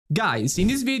Guys, in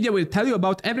this video we'll tell you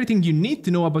about everything you need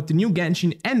to know about the new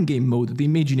Genshin Endgame mode, the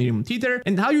Imaginarium theater,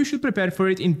 and how you should prepare for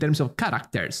it in terms of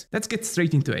characters. Let's get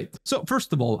straight into it. So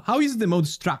first of all, how is the mode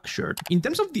structured? In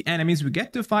terms of the enemies we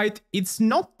get to fight, it's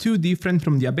not too different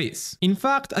from the Abyss. In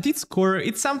fact, at its core,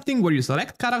 it's something where you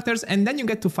select characters and then you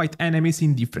get to fight enemies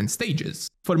in different stages.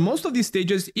 For most of these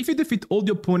stages, if you defeat all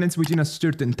the opponents within a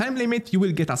certain time limit, you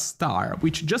will get a star,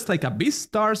 which just like Abyss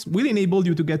stars will enable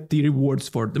you to get the rewards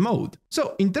for the mode.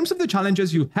 So in terms of the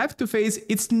challenges you have to face,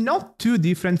 it's not too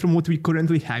different from what we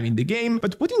currently have in the game,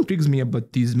 but what intrigues me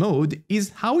about this mode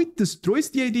is how it destroys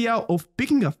the idea of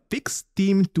picking a fixed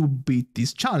team to beat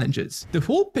these challenges. The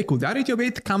whole peculiarity of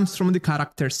it comes from the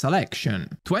character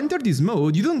selection. To enter this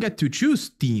mode, you don't get to choose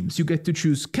teams, you get to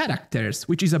choose characters,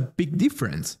 which is a big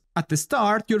difference. At the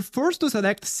start, you're forced to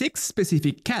select 6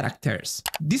 specific characters.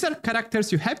 These are characters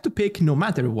you have to pick no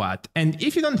matter what, and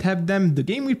if you don't have them, the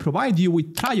game will provide you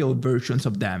with trial versions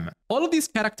of them. All of these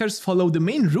characters follow the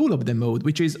main rule of the mode,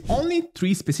 which is only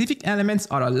 3 specific elements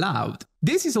are allowed.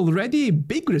 This is already a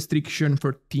big restriction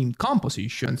for team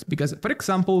compositions, because for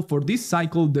example, for this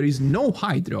cycle there is no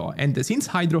Hydro, and since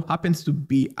Hydro happens to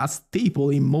be a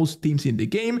staple in most teams in the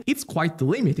game, it's quite the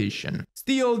limitation.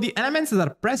 Still, the elements that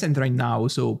are present right now,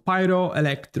 so Pyro,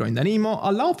 Electro and Anemo,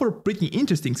 allow for pretty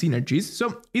interesting synergies,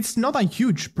 so it's not a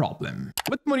huge problem.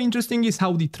 What's more interesting is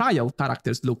how the trial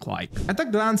characters look like. At a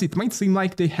glance it might seem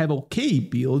like they have okay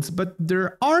builds, but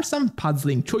there are some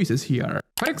puzzling choices here.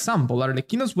 For example,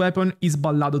 Arlecchino's weapon is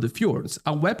Ballado de Fjords,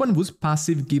 a weapon whose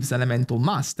passive gives elemental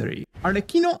mastery.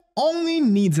 Arlecchino only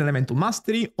needs elemental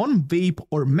mastery on Vape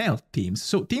or Melt teams,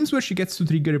 so teams where she gets to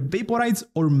trigger Vaporize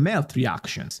or Melt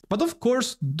reactions. But of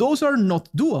course, those are not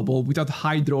doable without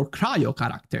Hydro or Cryo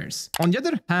characters. On the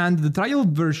other hand, the trial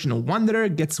version of Wanderer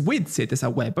gets Widset as a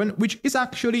weapon, which is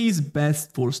actually his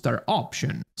best 4-star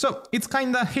option. So it's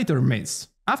kinda hit or miss.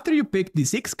 After you pick the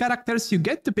 6 characters, you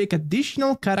get to pick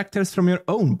additional characters from your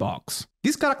own box.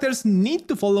 These characters need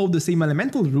to follow the same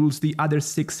elemental rules the other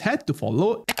 6 had to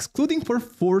follow, excluding for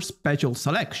 4 special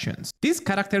selections. These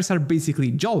characters are basically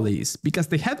jollies, because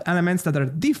they have elements that are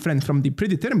different from the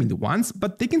predetermined ones,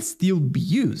 but they can still be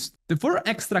used. The 4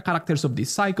 extra characters of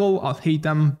this cycle,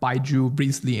 Alhaitham, Baiju,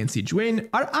 Brisley and Sijuin,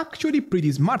 are actually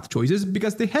pretty smart choices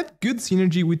because they have good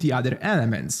synergy with the other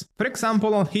elements. For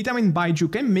example, Alhaitham and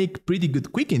Baiju can make pretty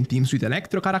good Quicken teams with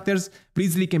Electro characters,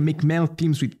 Brisley can make Melt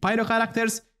teams with Pyro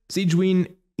characters, Sijuin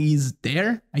is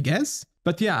there, I guess?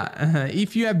 But yeah,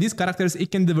 if you have these characters, it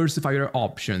can diversify your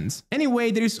options.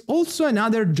 Anyway, there is also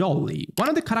another jolly. One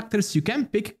of the characters you can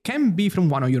pick can be from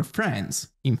one of your friends.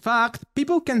 In fact,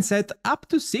 people can set up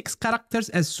to 6 characters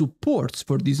as supports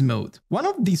for this mode. One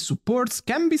of these supports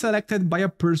can be selected by a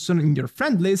person in your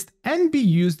friend list and be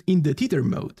used in the theater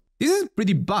mode. This is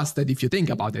pretty busted if you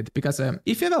think about it, because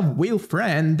if you have a whale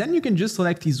friend, then you can just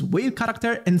select his whale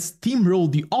character and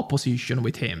steamroll the opposition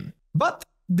with him. But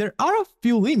there are a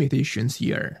few limitations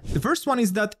here. The first one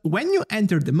is that when you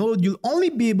enter the mode, you'll only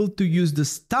be able to use the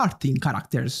starting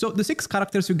characters, so the 6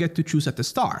 characters you get to choose at the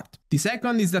start. The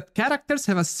second is that characters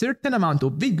have a certain amount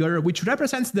of vigor, which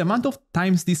represents the amount of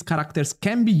times these characters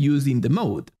can be used in the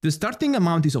mode. The starting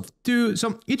amount is of 2,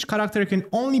 so each character can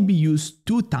only be used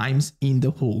 2 times in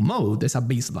the whole mode as a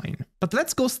baseline. But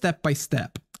let's go step by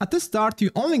step. At the start,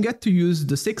 you only get to use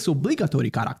the 6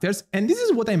 obligatory characters, and this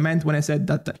is what I meant when I said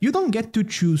that you don't get to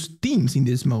choose teams in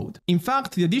this mode. In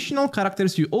fact, the additional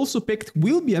characters you also picked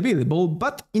will be available,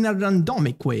 but in a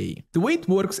randomic way. The way it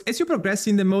works, as you progress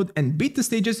in the mode and beat the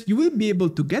stages, you will be able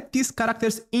to get these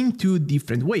characters in 2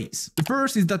 different ways. The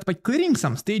first is that by clearing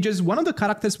some stages, one of the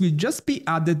characters will just be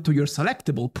added to your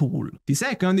selectable pool. The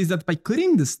second is that by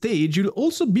clearing the stage, you'll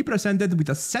also be presented with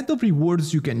a set of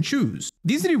rewards you can choose.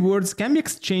 These rewards can be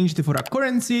exchanged for a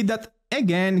currency that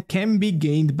again can be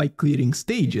gained by clearing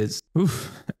stages.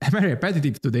 Oof, am I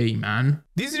repetitive today, man?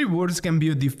 These rewards can be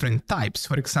of different types,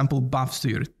 for example buffs to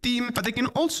your team, but they can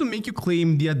also make you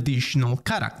claim the additional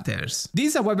characters.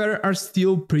 These however are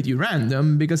still pretty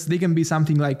random, because they can be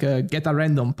something like get a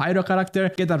random Pyro character,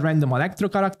 get a random Electro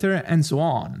character, and so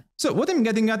on. So what I'm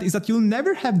getting at is that you'll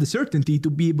never have the certainty to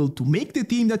be able to make the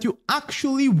team that you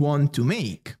actually want to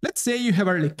make. Let's say you have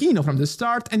Arlecchino from the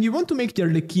start and you want to make the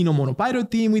Arlecchino Monopyro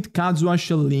team with Kazuha,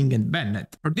 Shelling and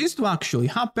Bennett. For this to actually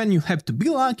happen, you have to be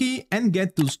lucky and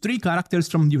get those 3 characters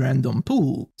from the random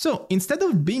pool. So instead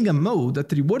of being a mode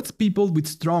that rewards people with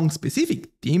strong specific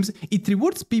teams, it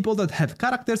rewards people that have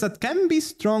characters that can be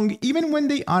strong even when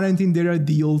they aren't in their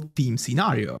ideal team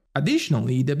scenario.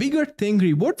 Additionally, the bigger thing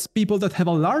rewards people that have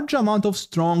a large amount of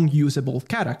strong, usable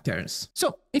characters.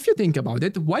 So, if you think about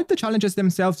it, while the challenges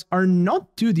themselves are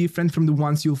not too different from the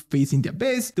ones you'll face in the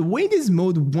Abyss, the way this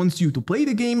mode wants you to play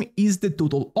the game is the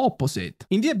total opposite.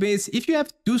 In the Abyss, if you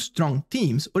have 2 strong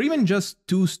teams, or even just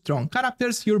 2 strong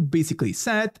characters, you're basically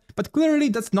set, but clearly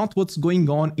that's not what's going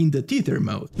on in the Theater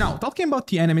mode. Now, talking about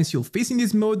the enemies you'll face in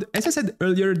this mode, as I said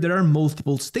earlier, there are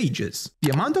multiple stages.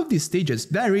 The amount of these stages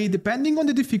vary depending on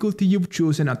the difficulty you've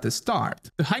chosen at the start.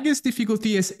 The highest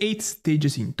difficulty has 8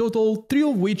 stages in total, 3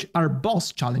 of which are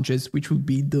boss challenges, which would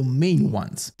be the main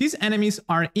ones. These enemies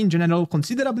are in general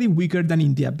considerably weaker than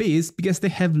in the Abyss because they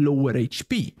have lower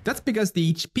HP. That's because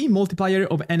the HP multiplier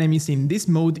of enemies in this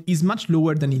mode is much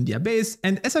lower than in the Abyss,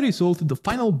 and as a result, the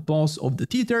final boss of the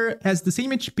Theater has the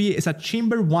same HP as a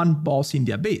Chamber 1 boss in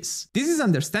the Abyss. This is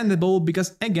understandable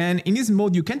because, again, in this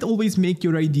mode you can't always make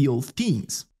your ideal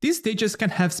teams. These stages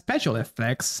can have special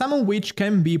effects, some of which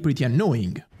can be pretty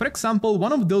annoying. For example,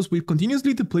 one of those will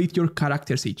continuously deplete your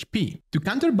character's HP. To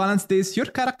counterbalance this, your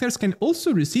characters can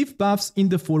also receive buffs in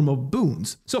the form of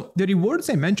boons, so the rewards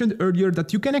I mentioned earlier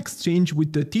that you can exchange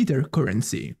with the Theater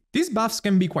currency. These buffs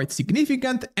can be quite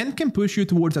significant and can push you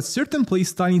towards a certain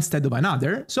playstyle instead of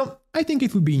another, so I think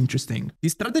it will be interesting. The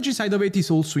strategy side of it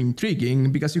is also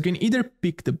intriguing, because you can either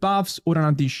pick the buffs or an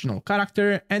additional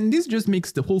character, and this just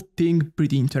makes the whole thing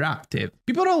pretty interactive.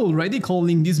 People are already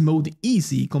calling this mode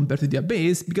easy compared to the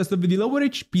Abyss because of the lower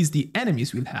HPs the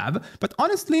enemies will have, but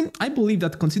honestly, I believe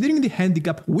that considering the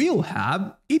handicap we'll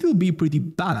have, it will be pretty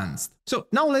balanced. So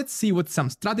now let's see what some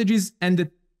strategies and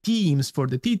the teams for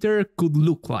the Theater could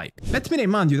look like. Let me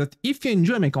remind you that if you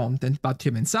enjoy my content but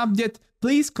you haven't subbed yet,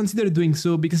 please consider doing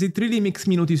so because it really makes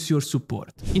me notice your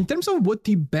support. In terms of what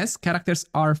the best characters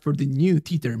are for the new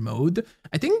Theater mode,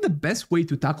 I think the best way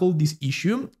to tackle this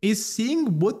issue is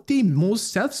seeing what the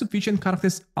most self-sufficient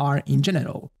characters are in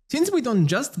general. Since we don't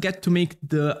just get to make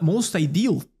the most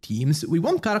ideal teams, we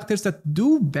want characters that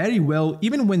do very well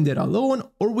even when they're alone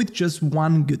or with just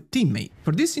one good teammate.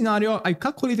 For this scenario, I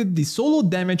calculated the solo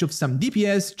damage of some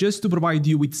DPS just to provide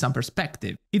you with some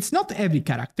perspective. It's not every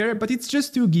character, but it's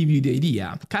just to give you the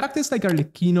idea. Characters like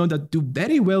Arlecchino that do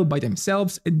very well by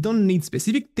themselves and don't need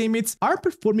specific teammates are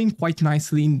performing quite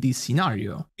nicely in this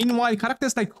scenario. Meanwhile,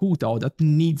 characters like Hu Tao that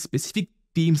need specific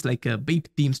teams like Babe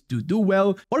teams to do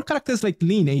well, or characters like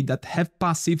Linne that have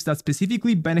passives that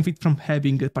specifically benefit from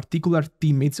having particular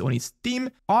teammates on his team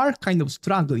are kind of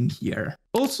struggling here.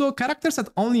 Also, characters that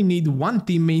only need one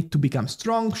teammate to become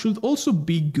strong should also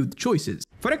be good choices.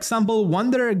 For example,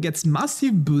 Wanderer gets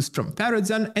massive boost from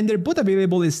Ferozan and they're both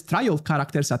available as trial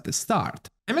characters at the start.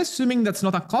 I'm assuming that's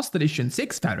not a cost edition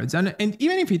 6 Ferozan, and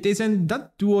even if it isn't,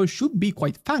 that duo should be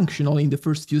quite functional in the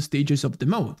first few stages of the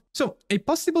mode. So, a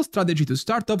possible strategy to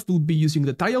start off will be using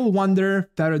the trial Wanderer,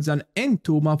 Ferozan and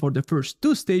Toma for the first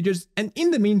 2 stages, and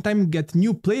in the meantime get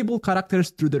new playable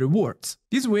characters through the rewards.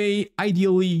 This way,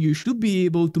 ideally, you should be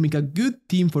able to make a good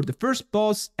team for the first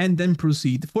boss and then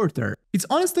proceed further. It's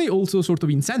honestly also sort of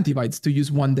incentivized to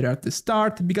use Wanderer at the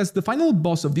start, because the final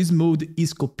boss of this mode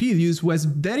is Coppelius, who has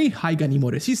very high Ganimo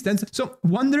resistance, so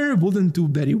Wanderer wouldn't do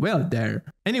very well there.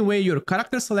 Anyway, your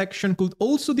character selection could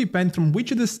also depend from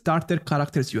which of the starter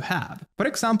characters you have. For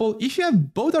example, if you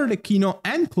have both Arlecchino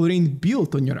and Chlorine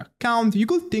built on your account, you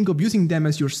could think of using them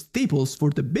as your staples for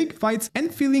the big fights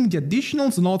and filling the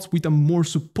additional slots with a more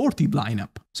supportive lineup.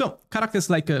 So, characters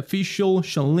like Fischl,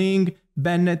 Shenling,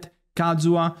 Bennett,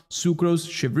 Kazuha, Sucrose,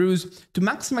 Chevreuse, to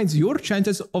maximize your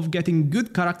chances of getting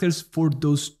good characters for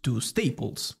those 2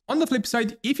 staples. On the flip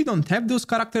side, if you don't have those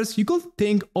characters, you could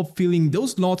think of filling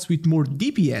those slots with more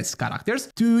DPS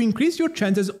characters to increase your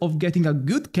chances of getting a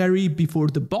good carry before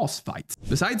the boss fights.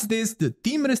 Besides this, the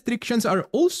team restrictions are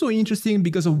also interesting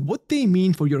because of what they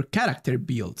mean for your character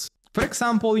builds. For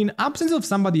example, in absence of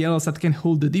somebody else that can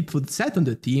hold the Deepfoot set on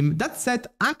the team, that set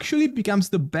actually becomes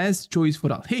the best choice for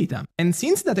Alhaitham. And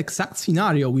since that exact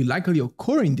scenario will likely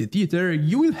occur in the Theater,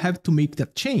 you will have to make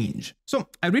that change. So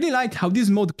I really like how this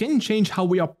mode can change how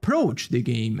we approach the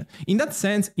game. In that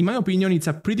sense, in my opinion, it's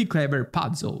a pretty clever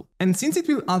puzzle. And since it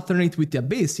will alternate with the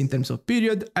Abyss in terms of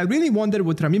period, I really wonder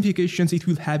what ramifications it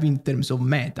will have in terms of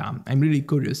meta. I'm really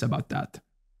curious about that.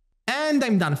 And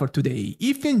I'm done for today.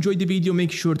 If you enjoyed the video,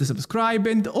 make sure to subscribe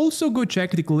and also go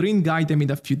check the coloring guide I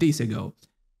made a few days ago.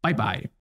 Bye bye.